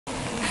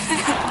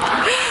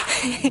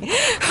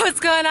What's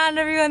going on,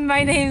 everyone?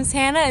 My name's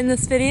Hannah and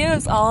this video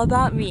is all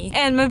about me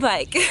and my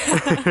bike.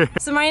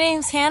 So my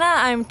name's Hannah,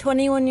 I'm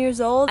 21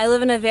 years old. I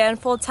live in a van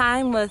full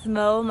time with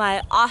Mo,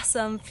 my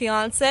awesome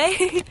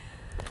fiance.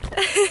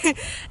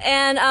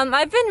 And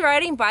I've been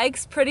riding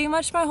bikes pretty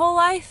much my whole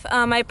life.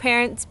 My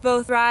parents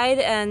both ride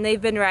and they've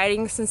been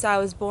riding since I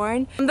was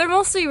born. They're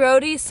mostly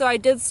roadies, so I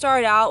did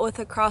start out with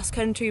a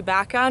cross-country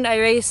background. I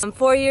raced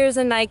 4 years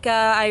in NICA,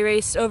 I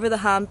raced over the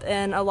hump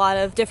and a lot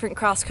of different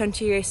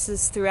cross-country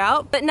races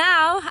throughout. But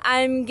now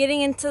I'm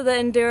getting into the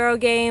enduro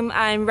game,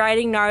 I'm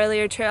riding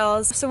gnarlier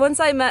trails. So once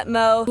I met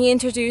Mo, he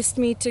introduced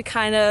me to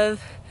kind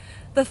of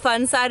the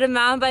fun side of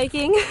mountain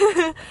biking.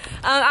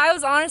 I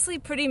was honestly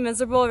pretty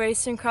miserable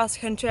racing cross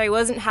country. I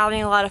wasn't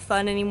having a lot of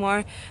fun anymore.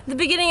 At the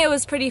beginning it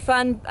was pretty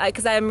fun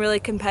because I'm really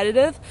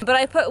competitive, but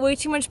I put way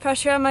too much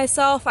pressure on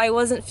myself. I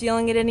wasn't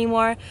feeling it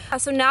anymore.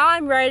 So now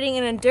I'm riding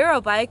an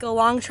enduro bike, a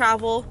long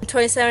travel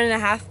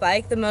 27.5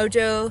 bike, the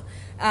Mojo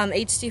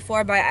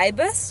HD4 by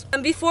Ibis.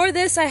 Before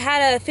this I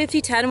had a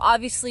 5010,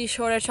 obviously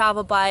shorter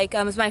travel bike.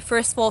 It was my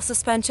first full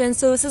suspension,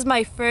 so this is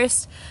my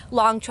first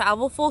long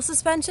travel full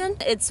suspension.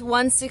 It's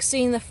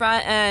 160 in the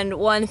front and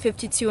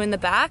 152 in the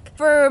back.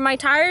 For my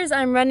tires,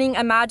 I'm running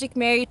a Magic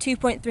Mary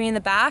 2.3 in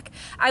the back.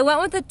 I went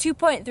with the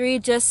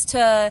 2.3 just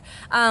to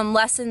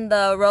lessen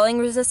the rolling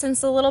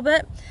resistance a little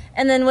bit.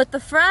 And then with the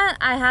front,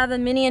 I have a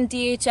Minion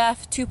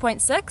DHF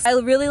 2.6. I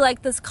really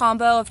like this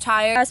combo of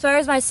tires. As far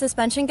as my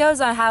suspension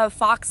goes, I have a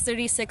Fox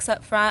 36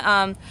 up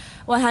front,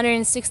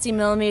 160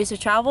 millimeters of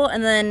travel,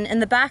 and then in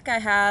the back I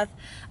have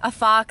a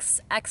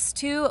Fox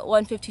X2,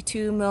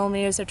 152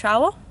 millimeters of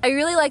travel. I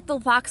really like the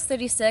Fox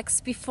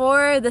 36.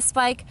 Before this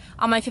bike,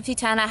 on my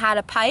 5010, I had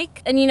a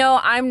Pike, and you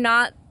know, I'm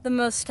not the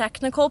most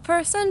technical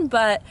person,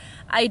 but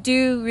I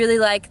do really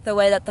like the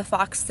way that the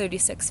Fox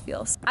 36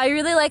 feels. I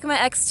really like my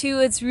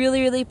X2. It's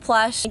really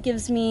plush. It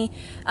gives me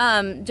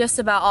just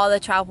about all the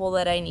travel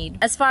that I need.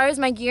 As far as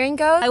my gearing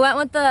goes, I went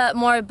with the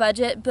more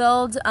budget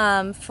build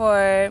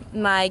for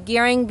my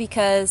gearing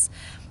because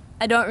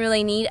I don't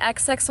really need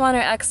XX1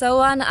 or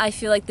XO1. I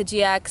feel like the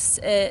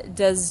GX, it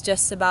does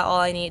just about all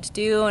I need to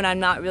do, and I'm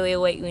not really a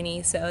weight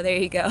weenie, so there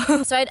you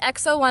go. So I had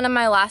XO1 on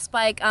my last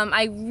bike.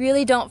 I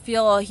really don't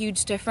feel a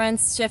huge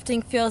difference.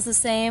 Shifting feels the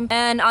same.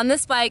 And on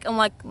this bike,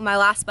 unlike my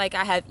last bike,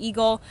 I have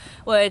Eagle,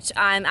 which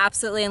I'm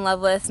absolutely in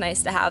love with. It's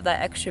nice to have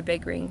that extra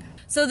big ring.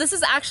 So this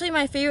is actually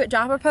my favorite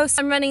dropper post.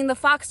 I'm running the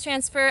Fox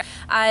Transfer.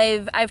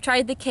 I've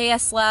tried the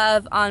KS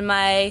Lev on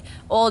my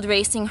old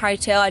racing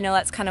hardtail. I know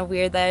that's kind of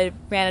weird that I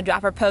ran a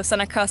dropper post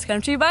on a cross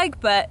country bike,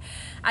 but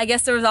I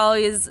guess there was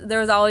always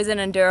an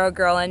enduro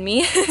girl in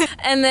me.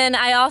 And then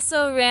I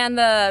also ran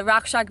the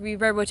RockShox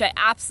Reverb, which I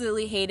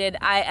absolutely hated.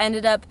 I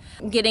ended up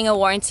getting a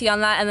warranty on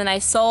that, and then I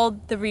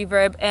sold the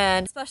Reverb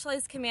and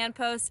Specialized Command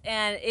Post,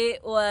 and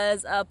it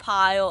was a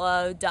pile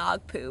of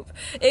dog poop.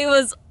 It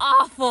was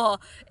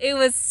awful. It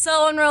was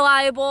so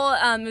unreliable.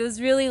 It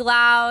was really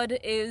loud.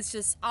 It was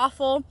just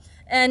awful.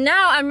 And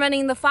now I'm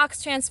running the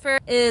Fox Transfer.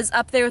 Is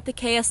up there with the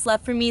KS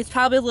Lev for me. It's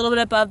probably a little bit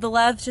above the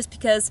Lev just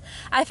because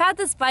I've had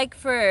this bike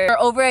for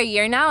over a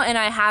year now and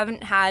I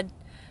haven't had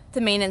to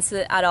maintenance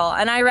it at all.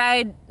 And I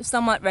ride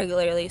somewhat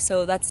regularly,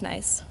 so that's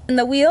nice. And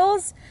the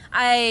wheels,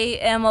 I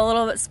am a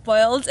little bit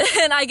spoiled,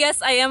 and I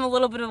guess I am a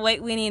little bit of a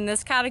weight weenie in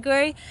this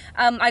category.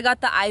 I got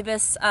the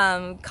Ibis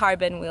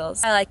carbon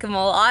wheels. I like them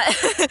a lot.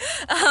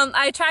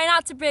 I try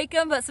not to break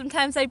them, but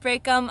sometimes I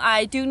break them.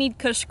 I do need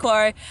cush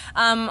core.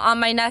 On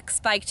my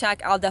next bike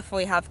check, I'll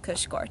definitely have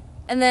cush core.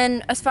 And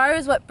then as far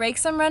as what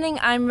brakes I'm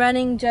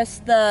running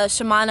just the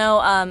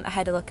Shimano, I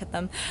had to look at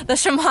them, the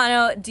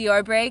Shimano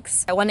Dior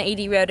brakes,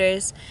 180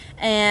 rotors.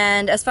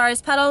 And as far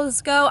as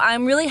pedals go,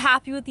 I'm really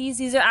happy with these.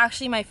 These are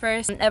actually my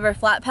first ever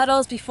flat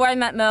pedals. Before I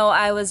met Mo,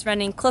 I was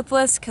running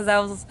clipless because I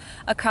was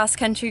a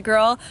cross-country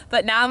girl,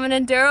 but now I'm an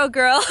enduro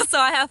girl, so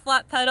I have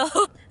flat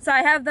pedals. So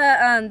I have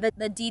the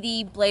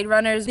DD Blade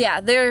Runners. Yeah,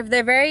 they're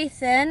very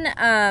thin,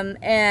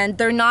 and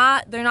they're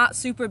not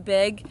super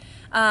big.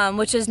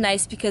 Which is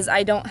nice because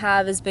I don't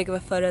have as big of a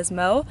foot as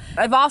Mo.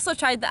 I've also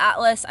tried the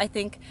Atlas. I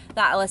think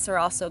the Atlas are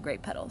also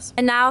great pedals.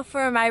 And now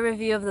for my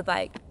review of the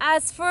bike.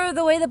 As for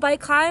the way the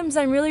bike climbs,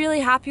 I'm really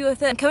happy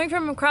with it. Coming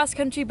from a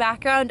cross-country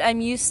background,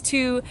 I'm used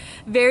to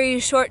very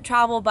short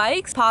travel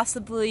bikes,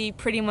 possibly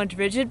pretty much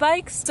rigid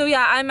bikes. So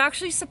yeah, I'm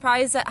actually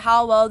surprised at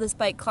how well this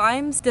bike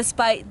climbs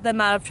despite the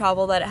amount of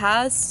travel that it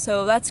has.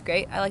 So that's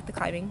great. I like the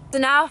climbing. So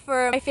now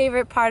for my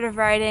favorite part of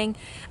riding,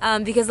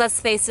 because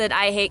let's face it,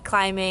 I hate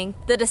climbing,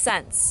 the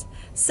descent.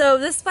 So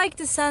this bike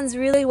descends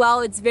really well.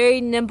 It's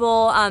very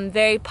nimble,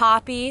 very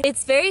poppy.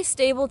 It's very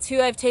stable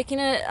too. I've taken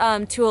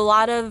it to a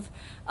lot of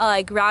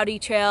like rowdy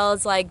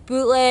trails like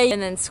Bootleg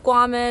and then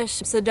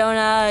Squamish,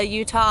 Sedona,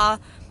 Utah.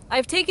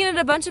 I've taken it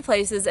a bunch of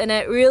places and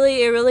it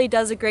really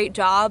does a great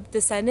job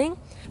descending.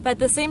 But at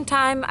the same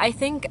time, I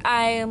think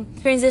I'm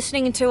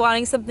transitioning into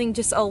wanting something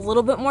just a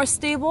little bit more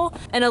stable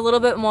and a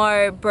little bit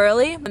more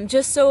burly,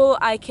 just so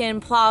I can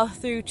plow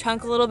through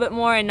chunk a little bit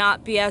more and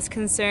not be as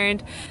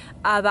concerned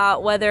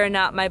about whether or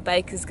not my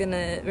bike is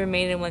gonna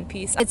remain in one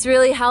piece. It's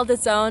really held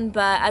its own,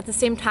 but at the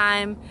same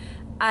time,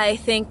 I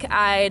think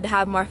I'd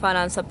have more fun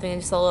on something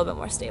just a little bit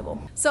more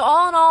stable. So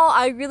all in all,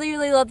 I really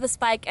love this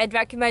bike. I'd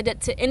recommend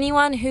it to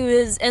anyone who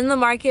is in the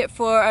market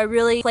for a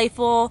really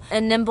playful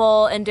and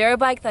nimble enduro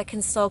bike that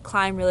can still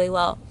climb really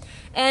well.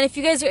 And if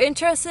you guys are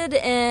interested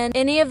in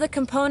any of the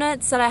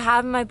components that I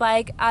have in my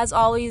bike, as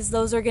always,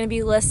 those are going to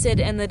be listed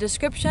in the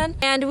description.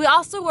 And we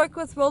also work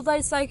with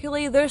Worldwide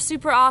Cycling. They're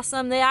super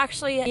awesome. They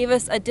actually gave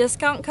us a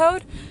discount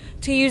code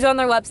to use on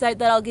their website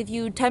that'll give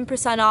you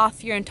 10%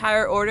 off your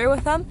entire order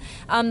with them.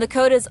 The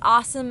code is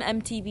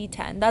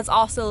AwesomeMTB10. That's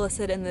also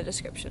listed in the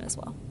description as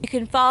well. You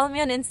can follow me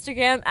on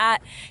Instagram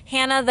at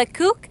Hannah the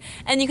Kook,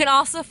 and you can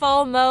also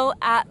follow Mo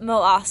at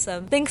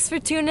MoAwesome. Thanks for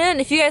tuning in.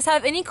 If you guys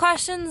have any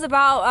questions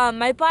about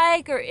my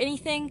bike or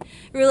anything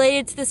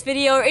related to this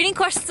video, or any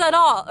questions at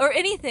all, or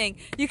anything,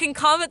 you can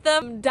comment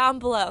them down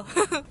below.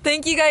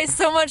 Thank you guys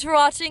so much for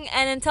watching,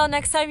 and until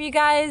next time, you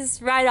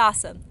guys, ride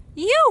awesome.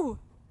 You!